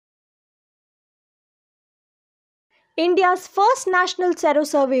India's first national sero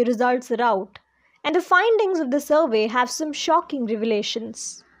survey results are out, and the findings of the survey have some shocking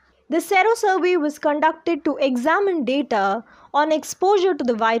revelations. The sero survey was conducted to examine data on exposure to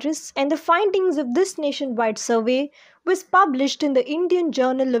the virus, and the findings of this nationwide survey was published in the Indian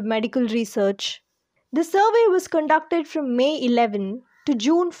Journal of Medical Research. The survey was conducted from May 11 to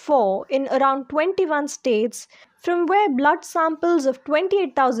June 4 in around 21 states, from where blood samples of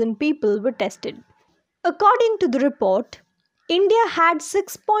 28,000 people were tested. According to the report, India had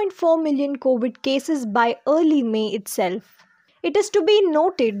 6.4 million COVID cases by early May itself. It is to be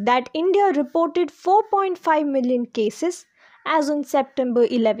noted that India reported 4.5 million cases as on September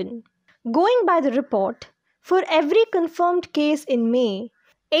 11. Going by the report, for every confirmed case in May,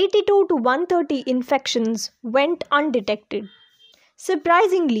 82 to 130 infections went undetected.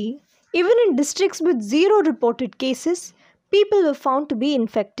 Surprisingly, even in districts with zero reported cases, people were found to be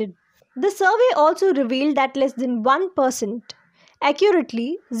infected. The survey also revealed that less than 1%,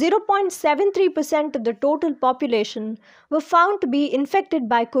 accurately 0.73% of the total population, were found to be infected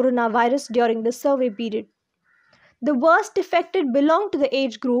by coronavirus during the survey period. The worst affected belonged to the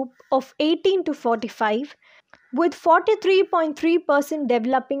age group of 18 to 45, with 43.3%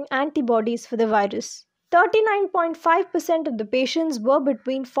 developing antibodies for the virus. 39.5% of the patients were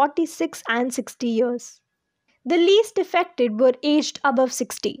between 46 and 60 years. The least affected were aged above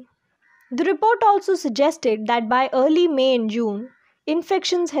 60. The report also suggested that by early May and June,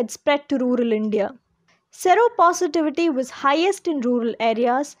 infections had spread to rural India. Seropositivity was highest in rural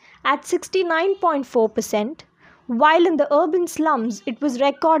areas at 69.4%, while in the urban slums it was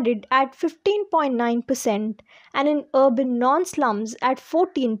recorded at 15.9% and in urban non-slums at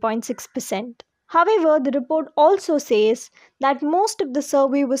 14.6%. However, the report also says that most of the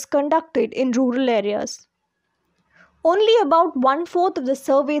survey was conducted in rural areas. Only about one-fourth of the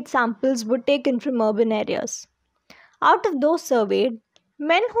surveyed samples were taken from urban areas. Out of those surveyed,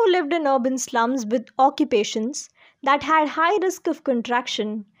 men who lived in urban slums with occupations that had high risk of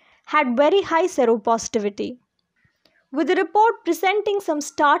contraction had very high seropositivity. With the report presenting some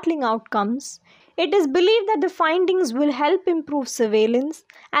startling outcomes, it is believed that the findings will help improve surveillance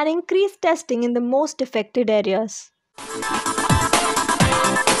and increase testing in the most affected areas.